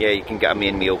yeah, you can get a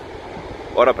main meal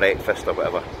or a breakfast or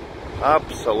whatever.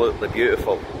 Absolutely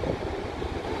beautiful.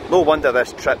 No wonder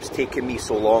this trip's taken me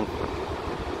so long.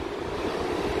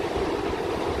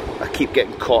 I keep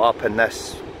getting caught up in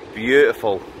this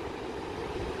beautiful.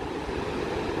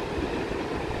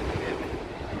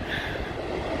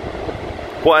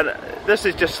 This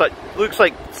is just such, looks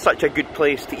like such a good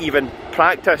place to even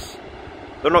practice.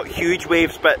 They're not huge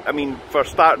waves, but I mean, for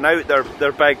starting out,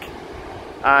 they're big,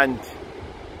 and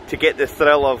to get the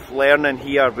thrill of learning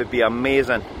here would be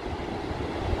amazing.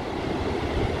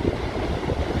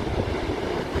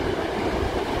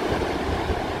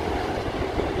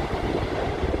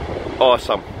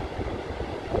 Awesome.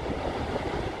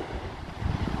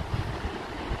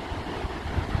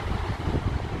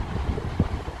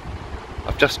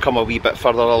 I've just come a wee bit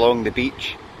further along the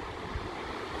beach,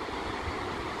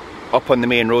 up on the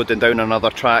main road and down another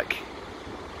track,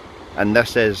 and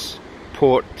this is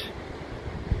Port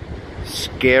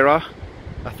Skera,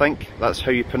 I think that's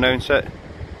how you pronounce it.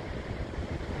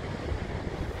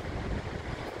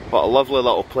 What a lovely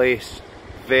little place,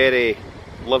 very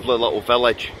lovely little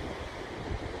village.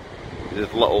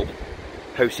 There's little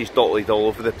houses dotted all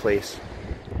over the place.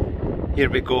 Here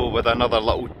we go with another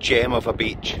little gem of a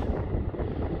beach.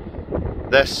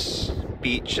 This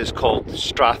beach is called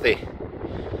Strathy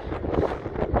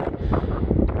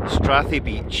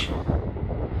Beach.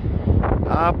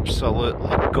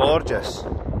 Absolutely gorgeous.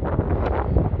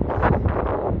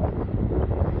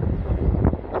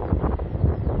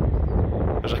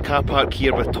 There's a car park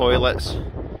here with toilets,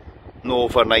 no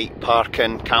overnight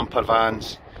parking, camper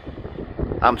vans.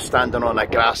 I'm standing on a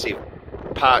grassy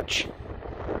patch,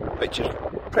 which is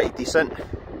pretty decent.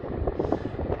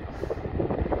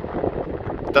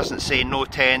 Doesn't say no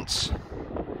tents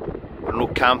or no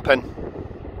camping.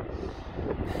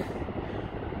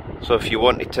 So if you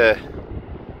wanted to,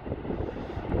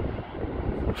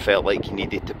 felt like you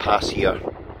needed to pass here,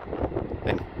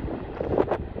 then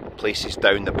places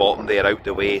down the bottom there out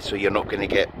the way, so you're not going to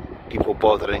get people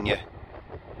bothering you.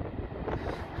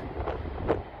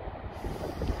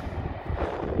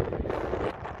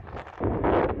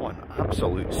 What an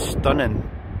absolute stunning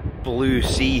blue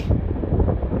sea.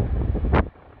 A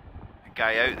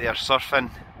guy out there surfing,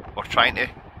 or trying to,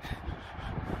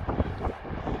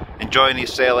 enjoying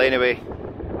himself anyway,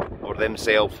 or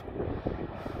themselves.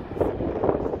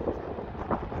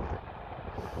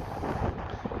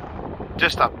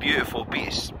 Just a beautiful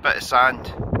bit of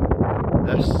sand.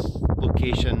 This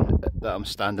location that I'm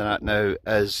standing at now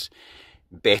is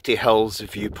Betty Hill's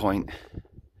viewpoint.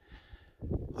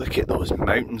 Look at those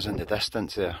mountains in the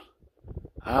distance there.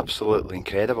 Absolutely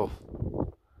incredible.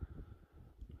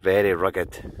 Very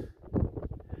rugged.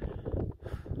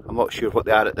 I'm not sure what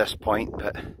they are at this point,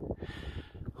 but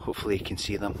hopefully you can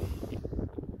see them.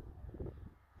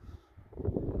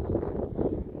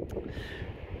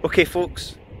 Okay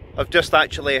folks, I've just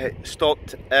actually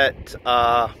stopped at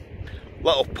a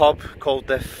little pub called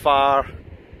the Farr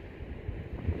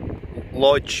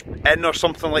Lodge Inn or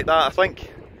something like that, I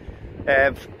think.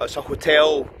 It's a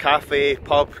hotel, cafe,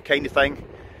 pub kind of thing,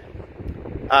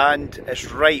 and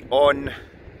it's right on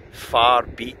Farr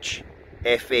Beach,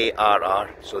 F-A-R-R,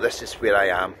 so this is where I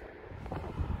am.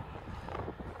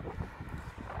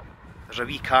 There's a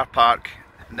wee car park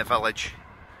in the village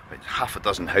with half a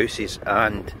dozen houses,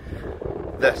 and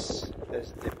this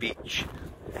is the beach.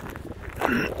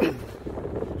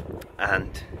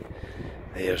 And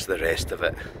there's the rest of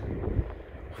it.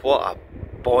 What a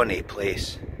bonny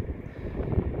place.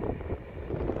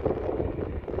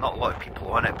 Not a lot of people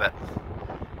on it, but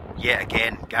yet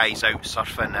again, guys out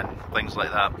surfing and things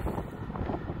like that.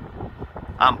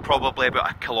 I'm probably about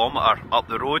a kilometre up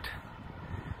the road,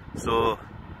 so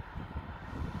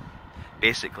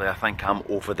basically I think I'm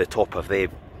over the top of the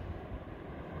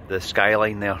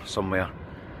skyline there somewhere.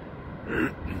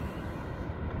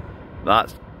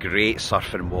 That's great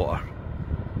surfing water.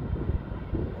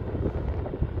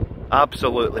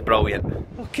 Absolutely brilliant.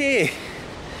 Okay,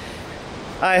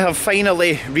 I have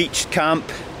finally reached camp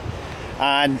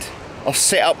and I've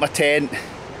set up my tent.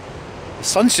 The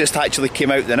sun's just actually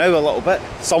came out there now a little bit,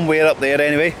 somewhere up there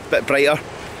anyway, a bit brighter.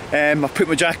 I put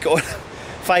my jacket on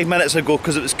 5 minutes ago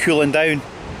because it was cooling down.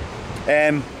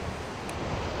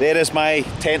 There is my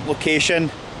tent location.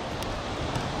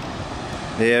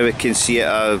 There we can see it,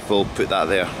 I will put that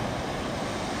there.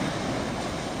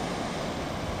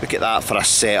 Look at that for a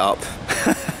setup.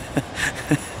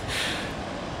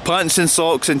 Pants and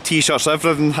socks and t-shirts,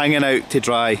 everything hanging out to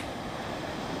dry.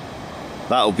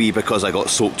 That'll be because I got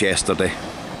soaked yesterday.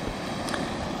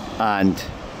 And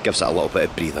gives it a little bit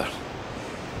of breather.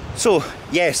 So,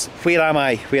 yes, where am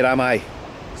I? Where am I?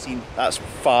 See, that's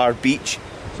Farr Beach.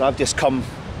 So I've just come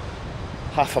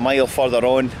half a mile further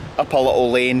on, up a little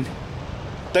lane,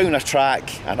 down a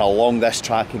track and along this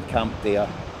track and camped there.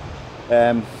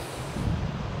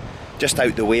 Just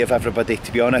out the way of everybody,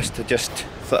 to be honest. I just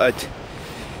thought I'd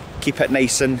keep it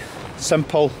nice and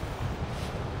simple.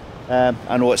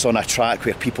 I know it's on a track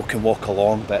where people can walk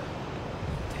along, but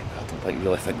I don't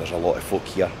really think there's a lot of folk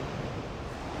here.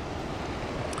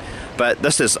 But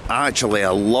this is actually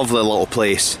a lovely little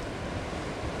place.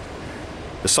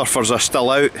 The surfers are still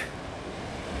out.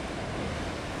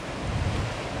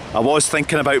 I was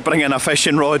thinking about bringing a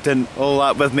fishing rod and all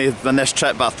that with me on this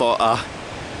trip, but I thought,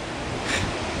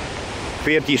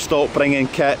 where do you stop bringing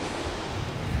kit?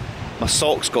 My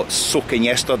socks got soaking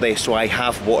yesterday, so I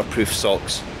have waterproof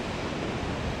socks.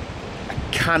 I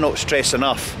cannot stress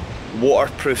enough,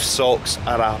 waterproof socks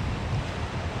are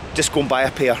just go and buy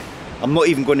a pair. I'm not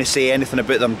even going to say anything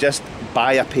about them, just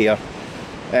buy a pair.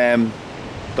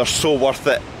 They're so worth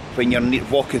it when you're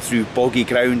walking through boggy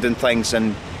ground and things,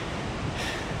 and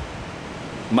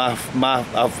I'm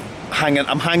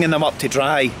hanging them up to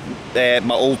dry,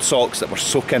 my old socks that were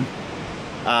soaking.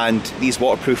 and these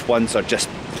waterproof ones are just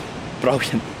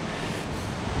brilliant.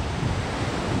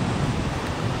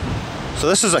 So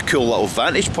this is a cool little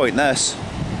vantage point, this.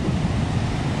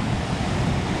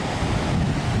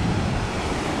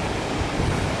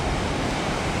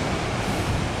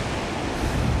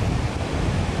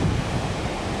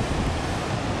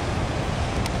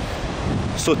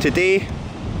 So today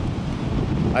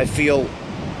I feel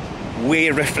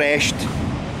way refreshed.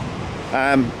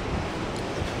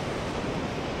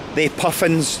 The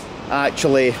puffins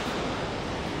actually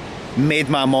made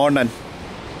my morning.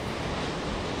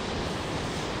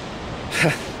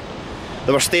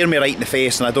 They were staring me right in the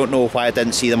face, and I don't know why I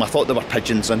didn't see them. I thought they were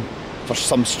pigeons, and for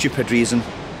some stupid reason.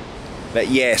 But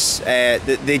yes,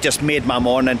 they just made my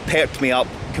morning, perked me up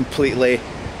completely.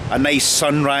 A nice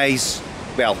sunrise,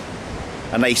 well,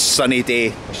 a nice sunny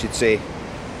day, I should say.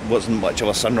 It wasn't much of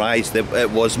a sunrise,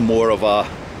 it was more of a,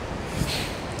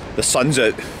 the sun's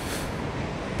out.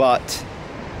 But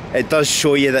it does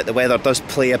show you that the weather does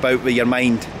play about with your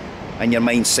mind and your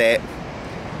mindset.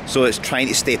 So it's trying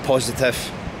to stay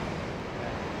positive.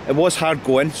 It was hard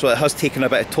going, so it has taken a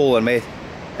bit of toll on me.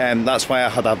 That's why I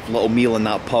had a little meal in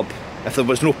that pub. If there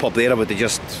was no pub there, I would have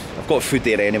just, I've got food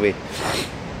there anyway.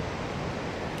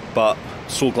 But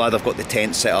so glad I've got the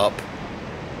tent set up.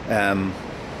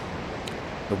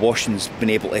 The washing's been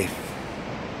able to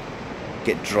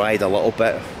get dried a little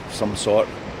bit of some sort,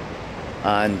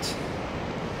 and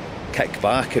kick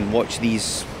back and watch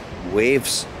these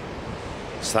waves.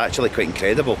 It's actually quite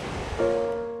incredible.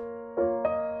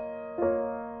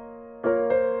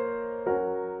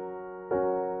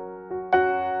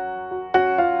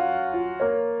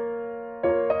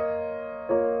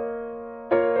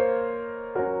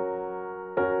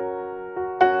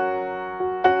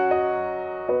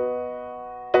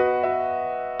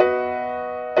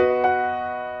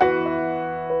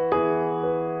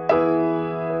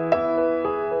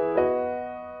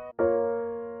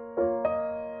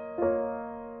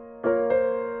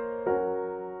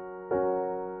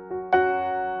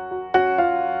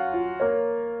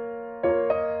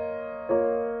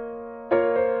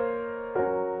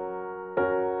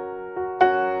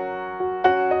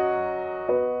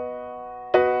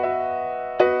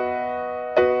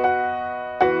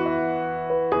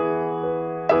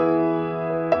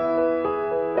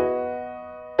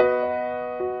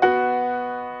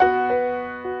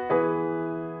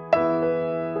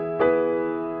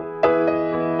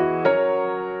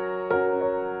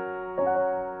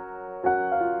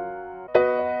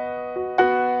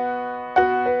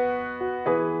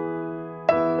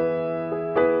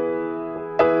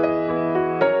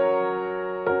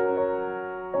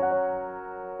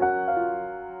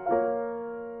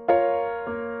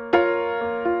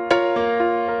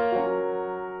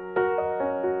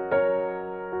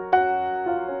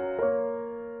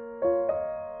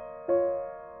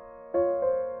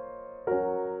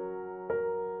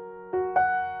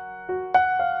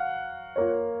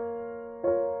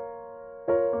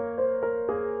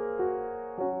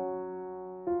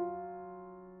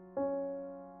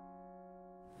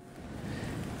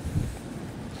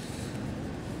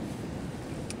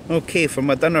 Okay, for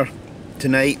my dinner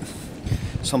tonight,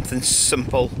 something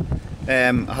simple.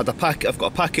 I've got a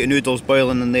packet of noodles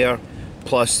boiling in there,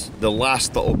 plus the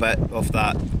last little bit of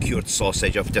that cured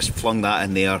sausage. I've just flung that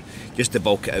in there just to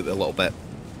bulk it out a little bit.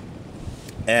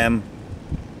 And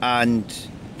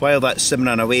while that's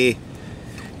simmering away,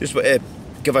 just want to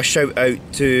give a shout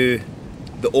out to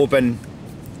the Oban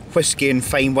Whiskey and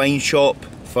Fine Wine Shop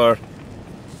for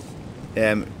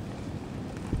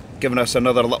giving us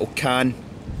another little can.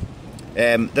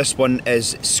 This one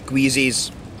is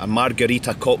Squeezy's, a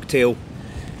margarita cocktail.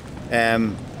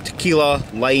 Tequila,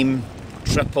 lime,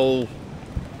 triple,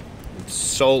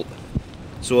 salt.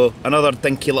 So another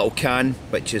dinky little can,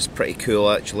 which is pretty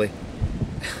cool actually.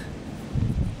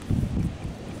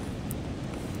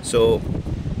 So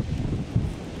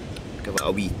give it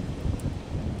a wee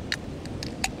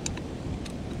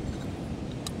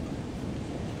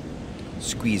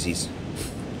Squeezy's.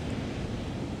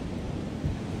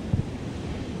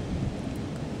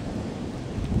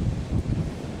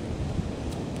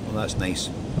 Well, that's nice.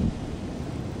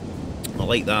 I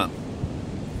like that.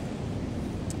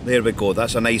 There we go,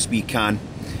 that's a nice wee can.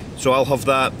 So I'll have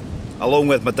that along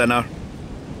with my dinner.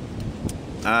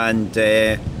 And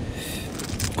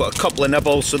got a couple of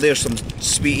nibbles, so there's some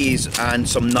sweeties and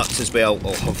some nuts as well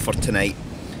I'll have for tonight.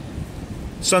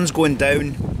 Sun's going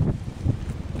down,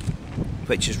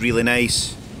 which is really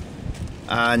nice,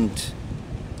 and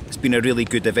it's been a really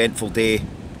good eventful day.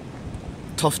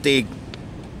 Tough day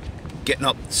getting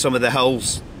up some of the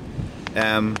hills,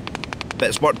 but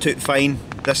it's worked out fine.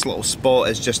 This little spot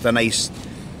is just a nice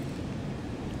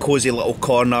cosy little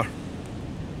corner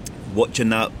watching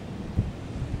that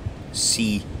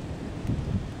sea.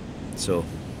 So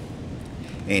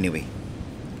anyway,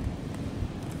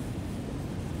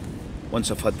 once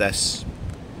I've had this,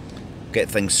 get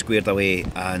things squared away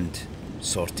and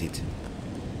sorted,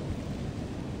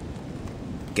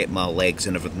 get my legs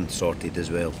and everything sorted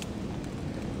as well.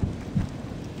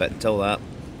 But until that,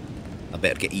 I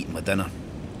better get eating my dinner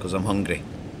because I'm hungry.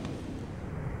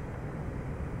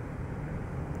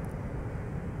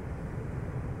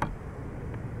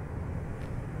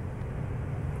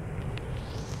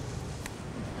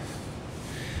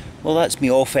 Well, that's me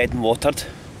all fed and watered.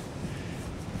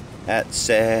 It's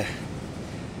a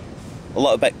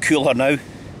little bit cooler now,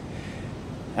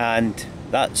 and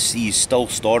that sea's still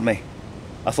stormy.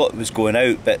 I thought it was going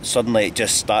out, but suddenly it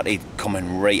just started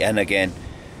coming right in again,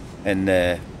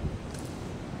 and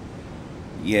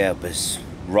yeah, it was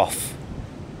rough,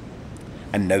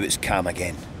 and now it's calm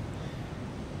again.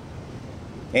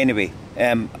 Anyway,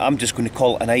 I'm just going to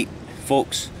call it a night,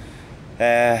 folks.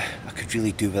 I could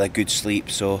really do with a good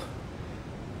sleep, so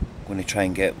I'm going to try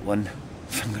and get one.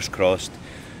 Fingers crossed.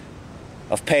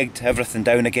 I've pegged everything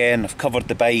down again. I've covered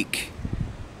the bike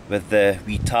with the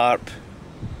wee tarp,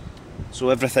 so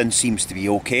everything seems to be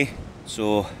okay.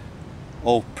 So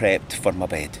all prepped for my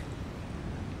bed.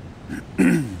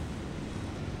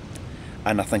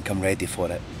 And I think I'm ready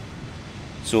for it.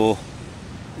 So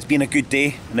it's been a good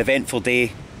day, an eventful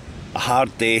day, a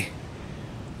hard day,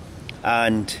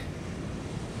 and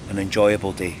an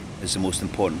enjoyable day is the most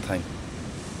important thing.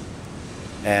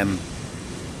 I'm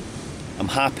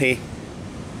happy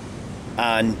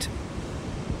and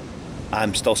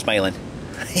I'm still smiling.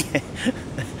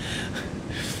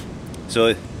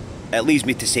 So it leaves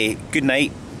me to say good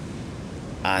night,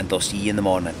 and I'll see you in the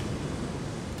morning.